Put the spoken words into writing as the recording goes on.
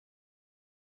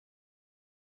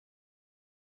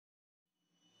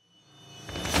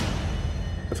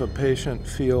if a patient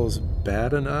feels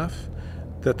bad enough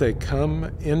that they come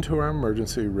into our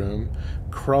emergency room,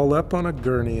 crawl up on a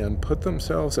gurney and put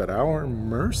themselves at our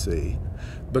mercy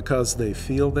because they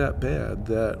feel that bad,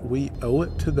 that we owe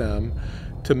it to them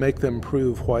to make them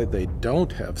prove why they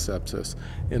don't have sepsis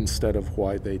instead of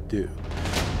why they do.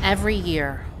 Every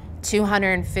year,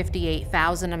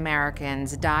 258,000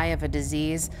 Americans die of a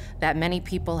disease that many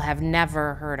people have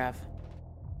never heard of.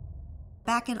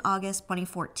 Back in August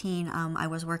 2014, I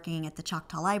was working at the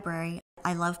Choctaw Library.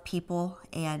 I love people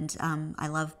and I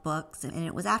love books. And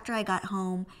it was after I got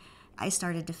home, I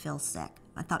started to feel sick.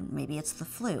 I thought maybe it's the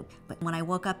flu. But when I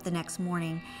woke up the next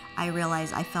morning, I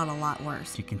realized I felt a lot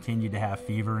worse. She continued to have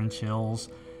fever and chills,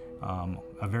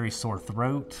 a very sore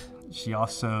throat. She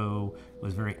also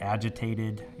was very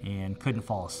agitated and couldn't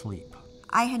fall asleep.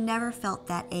 I had never felt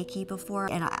that achy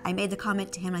before. And I made the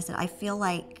comment to him, I said, I feel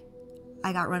like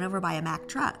I got run over by a Mack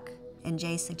truck. And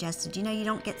Jay suggested, you know, you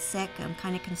don't get sick. I'm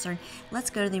kind of concerned.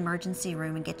 Let's go to the emergency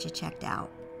room and get you checked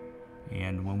out.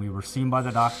 And when we were seen by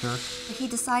the doctor, he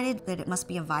decided that it must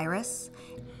be a virus.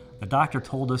 The doctor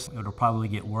told us it'll probably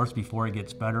get worse before it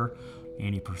gets better,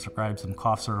 and he prescribed some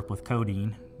cough syrup with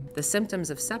codeine. The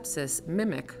symptoms of sepsis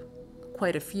mimic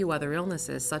quite a few other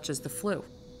illnesses, such as the flu.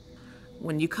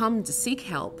 When you come to seek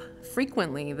help,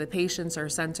 frequently the patients are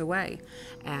sent away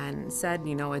and said,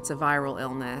 you know, it's a viral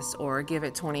illness, or give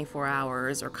it 24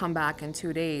 hours, or come back in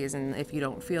 2 days and if you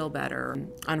don't feel better.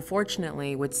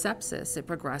 Unfortunately, with sepsis, it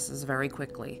progresses very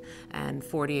quickly, and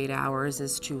 48 hours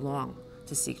is too long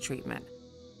to seek treatment.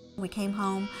 We came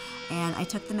home and I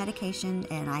took the medication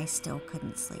and I still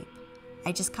couldn't sleep.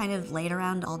 I just kind of laid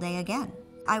around all day again.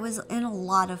 I was in a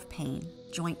lot of pain,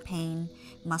 joint pain,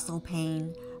 muscle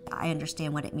pain. I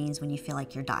understand what it means when you feel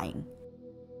like you're dying.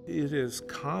 It is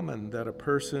common that a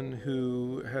person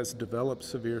who has developed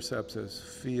severe sepsis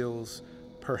feels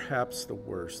perhaps the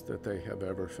worst that they have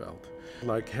ever felt,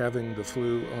 like having the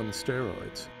flu on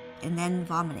steroids. And then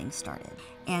vomiting started.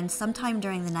 And sometime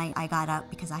during the night I got up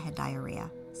because I had diarrhea.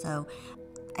 So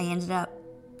I ended up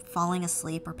falling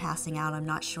asleep or passing out, I'm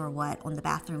not sure what, on the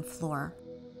bathroom floor.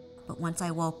 But once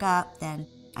I woke up, then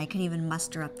I couldn't even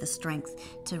muster up the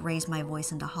strength to raise my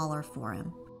voice and to holler for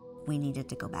him. We needed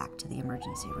to go back to the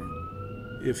emergency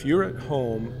room. If you're at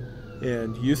home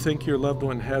and you think your loved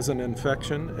one has an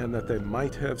infection and that they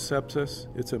might have sepsis,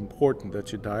 it's important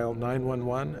that you dial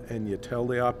 911 and you tell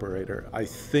the operator, I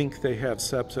think they have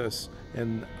sepsis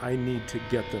and I need to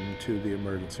get them to the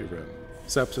emergency room.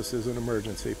 Sepsis is an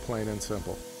emergency, plain and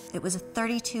simple. It was a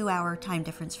 32-hour time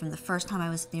difference from the first time I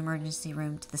was at the emergency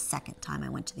room to the second time I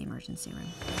went to the emergency room.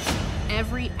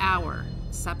 Every hour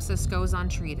sepsis goes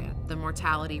untreated, the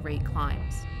mortality rate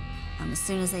climbs. As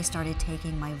soon as they started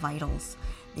taking my vitals,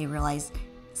 they realized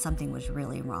something was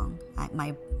really wrong.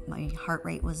 My heart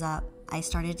rate was up. I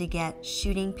started to get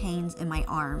shooting pains in my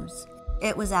arms.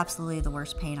 It was absolutely the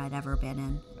worst pain I'd ever been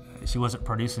in. She wasn't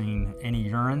producing any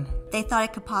urine. They thought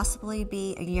it could possibly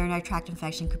be a urinary tract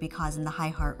infection, could be causing the high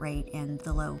heart rate and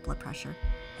the low blood pressure.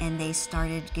 And they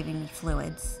started giving me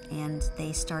fluids, and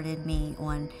they started me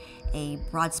on a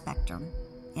broad spectrum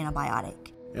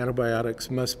antibiotic.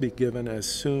 Antibiotics must be given as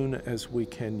soon as we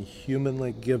can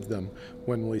humanly give them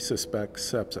when we suspect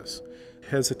sepsis.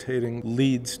 Hesitating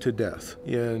leads to death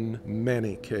in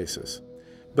many cases.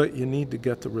 But you need to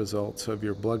get the results of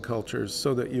your blood cultures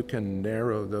so that you can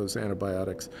narrow those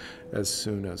antibiotics as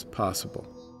soon as possible.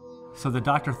 So the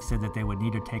doctor said that they would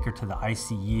need to take her to the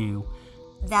ICU.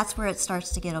 That's where it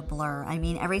starts to get a blur. I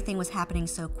mean, everything was happening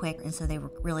so quick, and so they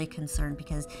were really concerned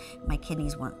because my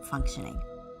kidneys weren't functioning.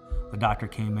 The doctor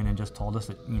came in and just told us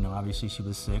that, you know, obviously she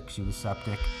was sick, she was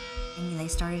septic. And they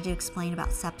started to explain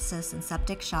about sepsis and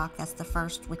septic shock. That's the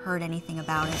first we heard anything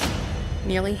about it.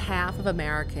 Nearly half of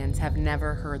Americans have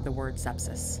never heard the word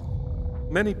sepsis.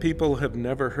 Many people have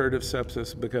never heard of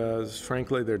sepsis because,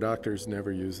 frankly, their doctors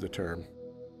never use the term.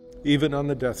 Even on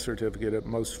the death certificate, it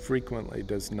most frequently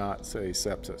does not say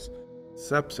sepsis.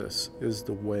 Sepsis is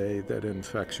the way that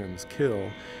infections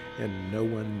kill, and no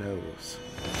one knows.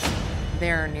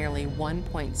 There are nearly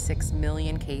 1.6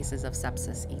 million cases of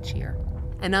sepsis each year.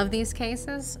 And of these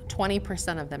cases,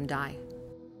 20% of them die.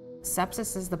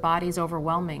 Sepsis is the body's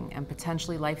overwhelming and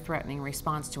potentially life-threatening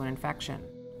response to an infection,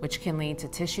 which can lead to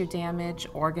tissue damage,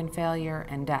 organ failure,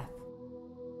 and death.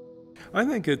 I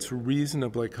think it's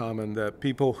reasonably common that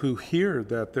people who hear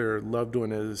that their loved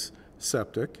one is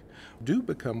septic do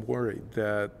become worried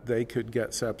that they could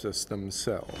get sepsis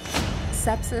themselves.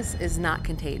 Sepsis is not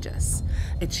contagious.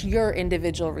 It's your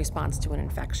individual response to an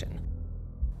infection.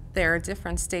 There are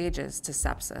different stages to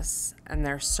sepsis, and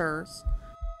there's SIRS,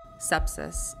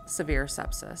 sepsis, severe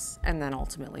sepsis, and then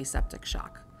ultimately septic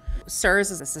shock.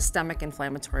 SIRS is a systemic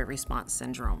inflammatory response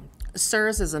syndrome.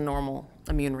 SIRS is a normal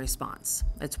immune response.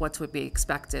 It's what would be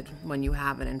expected when you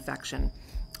have an infection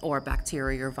or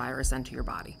bacteria or virus enter your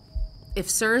body. If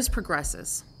SIRS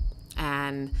progresses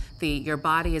and your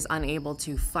body is unable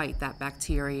to fight that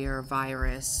bacteria or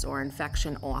virus or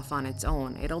infection off on its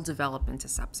own, it'll develop into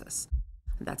sepsis.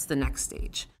 That's the next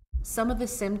stage. Some of the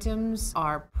symptoms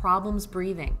are problems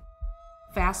breathing,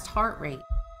 fast heart rate,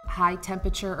 high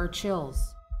temperature or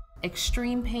chills,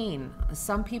 extreme pain.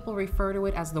 Some people refer to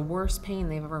it as the worst pain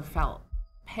they've ever felt.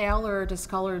 Pale or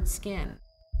discolored skin,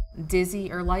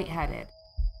 dizzy or lightheaded,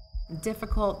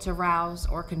 difficult to rouse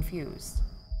or confused.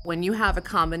 When you have a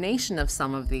combination of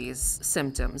some of these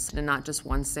symptoms and not just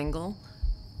one single,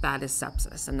 that is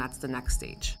sepsis, and that's the next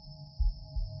stage.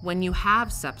 When you have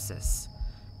sepsis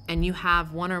and you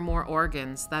have one or more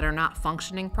organs that are not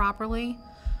functioning properly,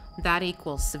 that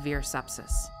equals severe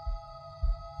sepsis.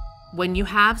 When you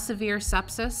have severe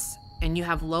sepsis and you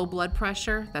have low blood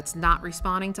pressure that's not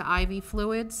responding to IV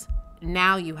fluids,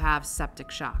 now you have septic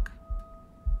shock.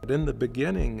 In the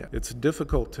beginning, it's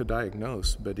difficult to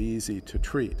diagnose but easy to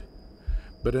treat.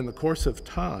 But in the course of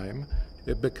time,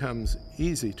 it becomes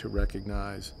easy to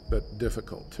recognize but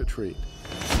difficult to treat.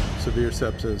 Severe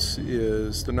sepsis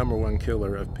is the #1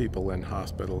 killer of people in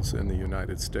hospitals in the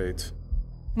United States.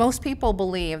 Most people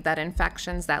believe that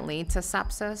infections that lead to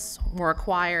sepsis were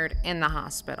acquired in the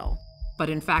hospital. But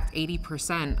in fact,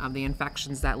 80% of the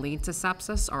infections that lead to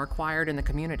sepsis are acquired in the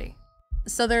community.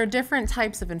 So there are different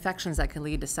types of infections that can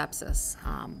lead to sepsis.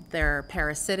 They're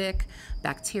parasitic,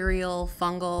 bacterial,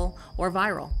 fungal, or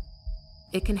viral.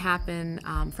 It can happen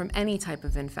from any type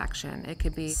of infection. It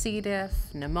could be C. diff,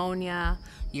 pneumonia,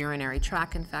 urinary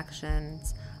tract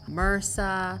infections,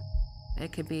 MRSA.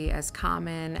 It could be as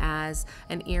common as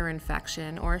an ear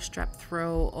infection or a strep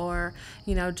throat, or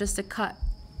just a cut.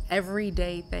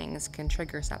 Everyday things can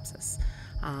trigger sepsis.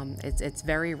 It's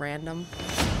very random.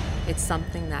 It's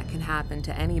something that can happen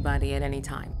to anybody at any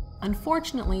time.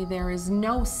 Unfortunately, there is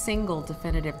no single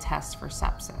definitive test for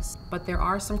sepsis, but there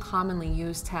are some commonly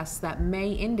used tests that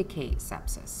may indicate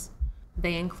sepsis.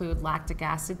 They include lactic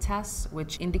acid tests,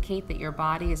 which indicate that your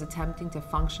body is attempting to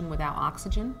function without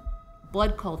oxygen.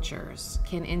 Blood cultures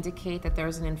can indicate that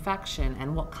there's an infection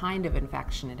and what kind of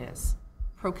infection it is.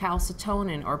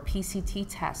 Procalcitonin or PCT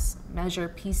tests measure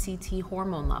PCT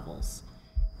hormone levels.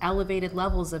 Elevated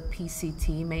levels of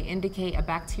PCT may indicate a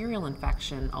bacterial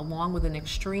infection along with an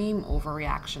extreme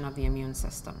overreaction of the immune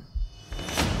system.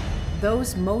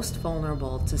 Those most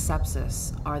vulnerable to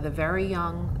sepsis are the very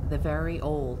young, the very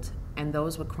old, and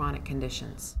those with chronic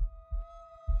conditions.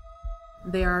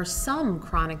 There are some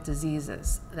chronic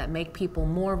diseases that make people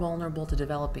more vulnerable to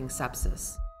developing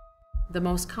sepsis. The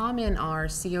most common are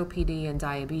COPD and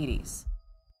diabetes,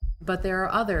 but there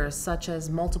are others such as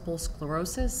multiple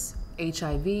sclerosis,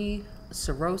 HIV,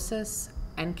 cirrhosis,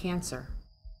 and cancer.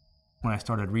 When I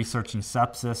started researching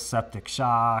sepsis, septic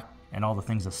shock, and all the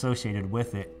things associated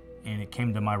with it, and it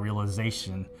came to my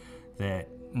realization that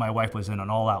my wife was in an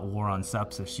all-out war on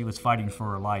sepsis. She was fighting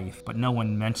for her life, but no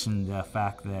one mentioned the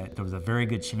fact that there was a very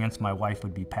good chance my wife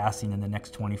would be passing in the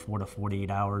next 24 to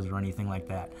 48 hours or anything like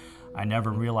that. I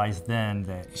never realized then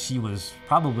that she was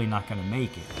probably not going to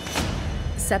make it.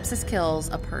 Sepsis kills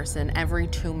a person every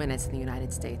 2 minutes in the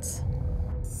United States.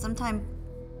 Sometime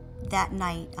that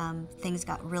night, things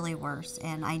got really worse,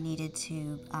 and I needed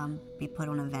to be put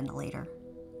on a ventilator.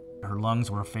 Her lungs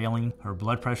were failing, her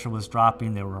blood pressure was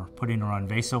dropping, they were putting her on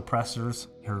vasopressors.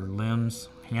 Her limbs,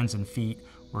 hands and feet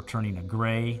were turning a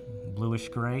gray, bluish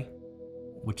gray,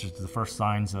 which is the first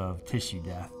signs of tissue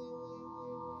death.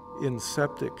 In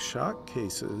septic shock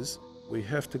cases, we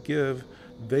have to give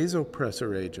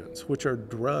vasopressor agents, which are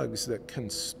drugs that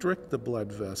constrict the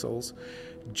blood vessels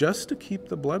just to keep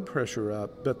the blood pressure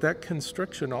up, but that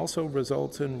constriction also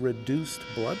results in reduced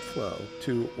blood flow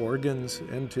to organs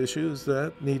and tissues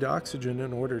that need oxygen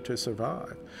in order to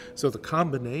survive. So the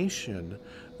combination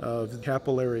of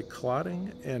capillary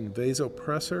clotting and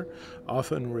vasopressor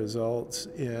often results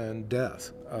in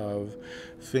death of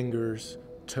fingers,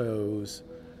 toes,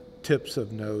 tips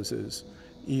of noses,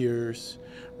 ears,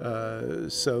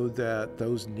 so that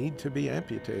those need to be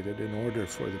amputated in order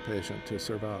for the patient to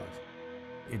survive.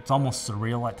 It's almost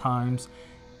surreal at times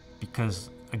because,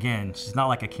 again, she's not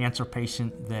like a cancer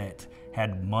patient that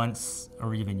had months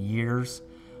or even years.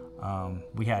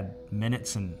 We had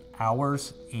minutes and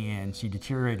hours, and she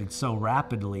deteriorated so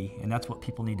rapidly, and that's what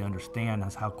people need to understand,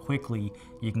 is how quickly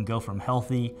you can go from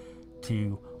healthy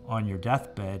to on your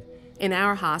deathbed. In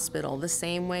our hospital, the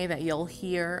same way that you'll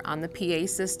hear on the PA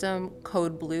system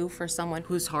code blue for someone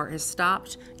whose heart has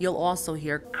stopped, you'll also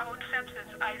hear code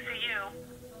sepsis ICU,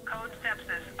 Code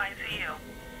Sepsis, ICU.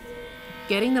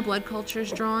 Getting the blood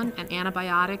cultures drawn and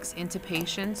antibiotics into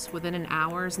patients within an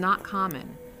hour is not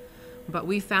common, but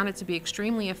we found it to be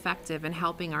extremely effective in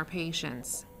helping our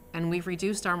patients, and we've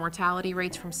reduced our mortality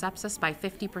rates from sepsis by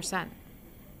 50%.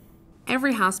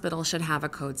 Every hospital should have a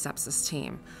code sepsis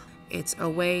team. It's a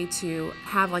way to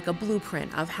have like a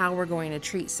blueprint of how we're going to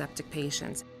treat septic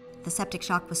patients. The septic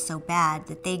shock was so bad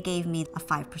that they gave me a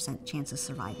 5% chance of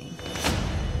surviving.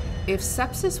 If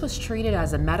sepsis was treated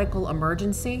as a medical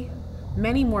emergency,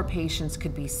 many more patients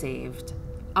could be saved.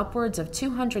 Upwards of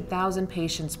 200,000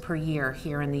 patients per year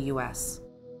here in the U.S.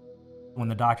 When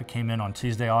the doctor came in on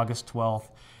Tuesday, August 12th,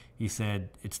 he said,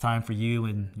 "It's time for you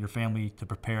and your family to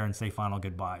prepare and say final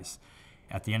goodbyes."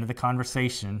 At the end of the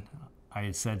conversation, I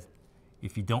had said,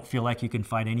 "If you don't feel like you can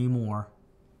fight anymore,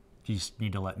 you just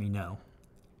need to let me know."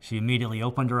 She immediately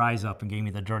opened her eyes up and gave me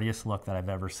the dirtiest look that I've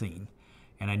ever seen.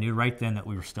 And I knew right then that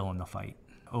we were still in the fight.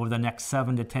 Over the next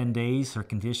 7 to 10 days, her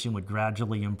condition would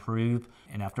gradually improve.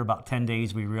 And after about 10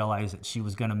 days, we realized that she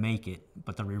was going to make it,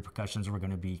 but the repercussions were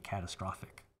going to be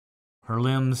catastrophic. Her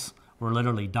limbs were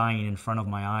literally dying in front of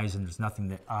my eyes, and there's nothing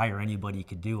that I or anybody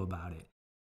could do about it.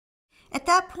 At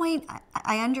that point,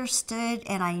 I understood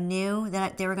and I knew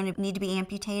that they were going to need to be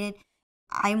amputated.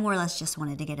 I more or less just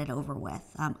wanted to get it over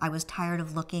with. I was tired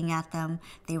of looking at them.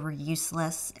 They were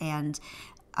useless, and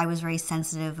I was very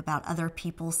sensitive about other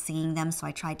people seeing them, so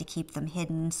I tried to keep them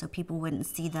hidden so people wouldn't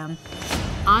see them.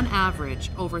 On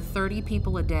average, over 30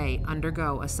 people a day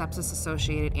undergo a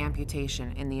sepsis-associated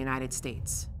amputation in the United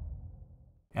States.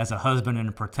 As a husband and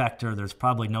a protector, there's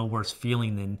probably no worse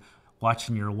feeling than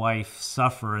watching your wife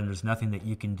suffer and there's nothing that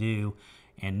you can do,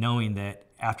 and knowing that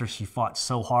after she fought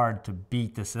so hard to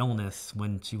beat this illness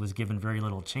when she was given very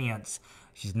little chance,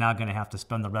 she's now going to have to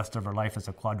spend the rest of her life as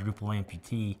a quadruple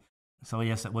amputee. So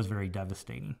yes, it was very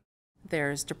devastating.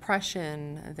 There's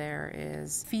depression, there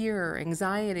is fear,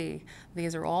 anxiety.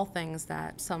 These are all things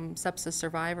that some sepsis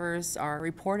survivors are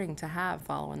reporting to have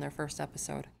following their first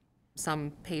episode.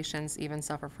 Some patients even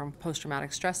suffer from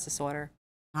post-traumatic stress disorder.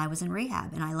 I was in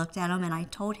rehab, and I looked at him and I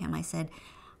told him, I said,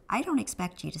 "I don't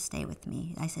expect you to stay with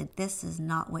me." I said, "This is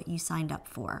not what you signed up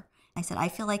for." I said, "I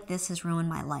feel like this has ruined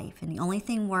my life, and the only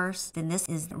thing worse than this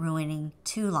is ruining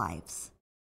 2 lives.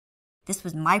 This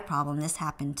was my problem. This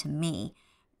happened to me."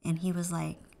 And he was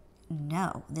like,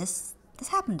 "No, this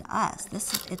happened to us.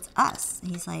 It's us."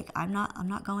 He's like, I'm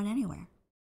not going anywhere."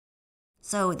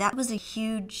 So that was a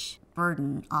huge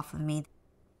burden off of me.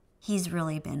 He's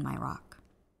really been my rock.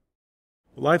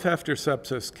 Life after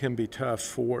sepsis can be tough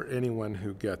for anyone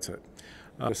who gets it.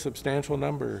 A substantial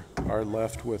number are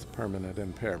left with permanent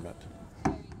impairment.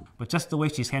 But just the way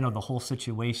she's handled the whole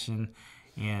situation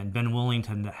and been willing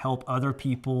to help other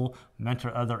people,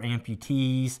 mentor other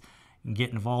amputees, and get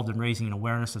involved in raising an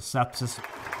awareness of sepsis.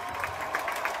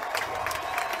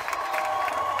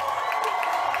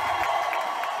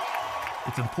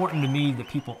 It's important to me that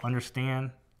people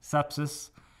understand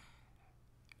sepsis.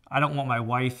 I don't want my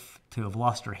wife to have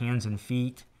lost her hands and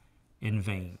feet in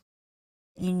vain.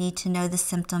 You need to know the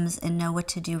symptoms and know what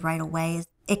to do right away.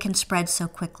 It can spread so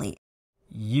quickly.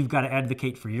 You've got to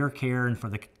advocate for your care and for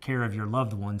the care of your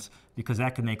loved ones, because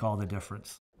that can make all the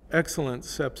difference. Excellent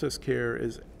sepsis care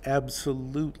is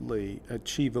absolutely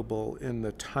achievable in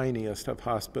the tiniest of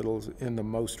hospitals in the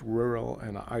most rural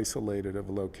and isolated of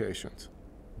locations.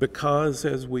 Because,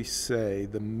 as we say,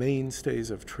 the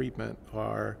mainstays of treatment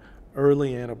are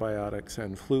early antibiotics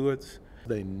and fluids,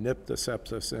 they nip the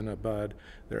sepsis in the bud.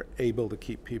 They're able to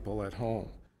keep people at home.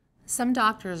 Some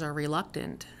doctors are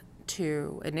reluctant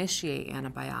to initiate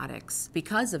antibiotics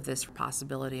because of this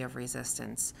possibility of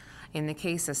resistance. In the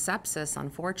case of sepsis,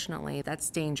 unfortunately, that's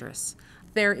dangerous.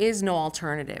 There is no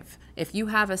alternative. If you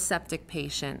have a septic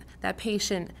patient, that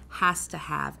patient has to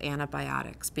have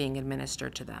antibiotics being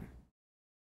administered to them.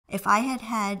 If I had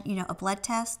had, a blood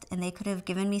test and they could have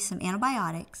given me some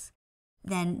antibiotics,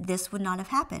 then this would not have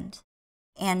happened.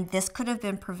 And this could have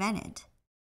been prevented.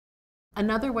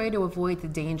 Another way to avoid the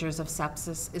dangers of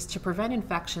sepsis is to prevent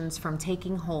infections from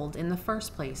taking hold in the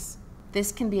first place.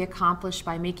 This can be accomplished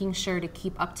by making sure to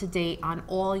keep up to date on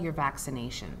all your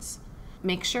vaccinations.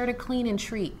 Make sure to clean and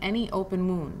treat any open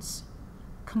wounds.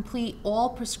 Complete all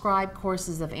prescribed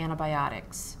courses of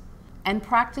antibiotics. And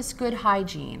practice good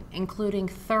hygiene, including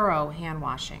thorough hand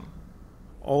washing.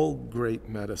 All great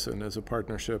medicine is a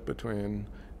partnership between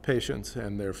patients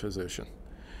and their physician.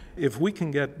 If we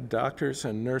can get doctors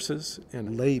and nurses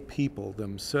and lay people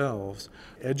themselves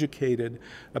educated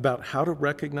about how to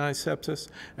recognize sepsis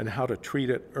and how to treat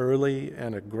it early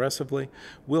and aggressively,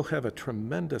 we'll have a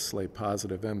tremendously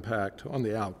positive impact on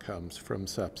the outcomes from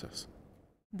sepsis.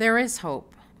 There is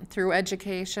hope. Through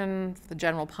education for the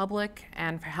general public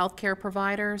and for healthcare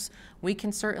providers, we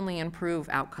can certainly improve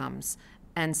outcomes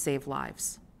and save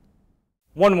lives.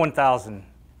 1 1,000,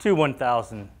 2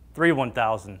 1,000, 3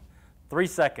 1,000, 3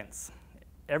 seconds.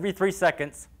 Every 3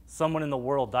 seconds, someone in the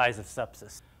world dies of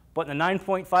sepsis. But in the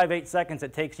 9.58 seconds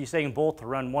it takes Usain Bolt to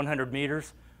run 100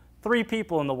 meters, 3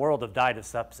 people in the world have died of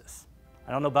sepsis.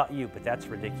 I don't know about you, but that's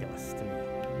ridiculous to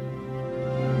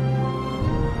me.